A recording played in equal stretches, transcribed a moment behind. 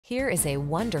Here is a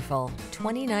wonderful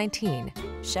 2019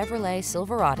 Chevrolet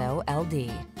Silverado LD.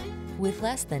 With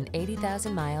less than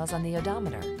 80,000 miles on the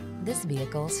odometer, this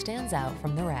vehicle stands out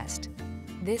from the rest.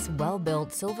 This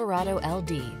well-built Silverado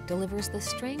LD delivers the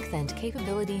strength and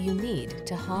capability you need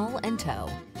to haul and tow.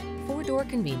 Four-door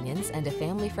convenience and a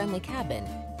family-friendly cabin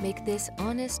make this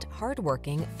honest,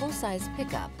 hard-working, full-size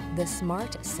pickup the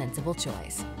smart, sensible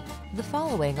choice. The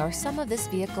following are some of this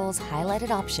vehicle's highlighted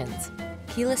options: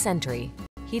 keyless entry,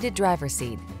 heated driver's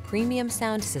seat, premium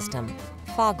sound system,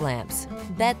 fog lamps,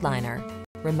 bed liner,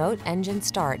 remote engine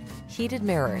start, heated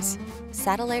mirrors,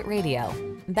 satellite radio,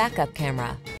 backup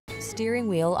camera, steering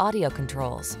wheel audio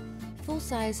controls.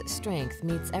 Full-size strength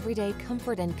meets everyday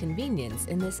comfort and convenience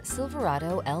in this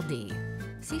Silverado LD.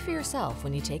 See for yourself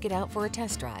when you take it out for a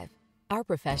test drive. Our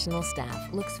professional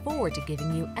staff looks forward to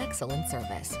giving you excellent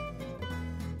service.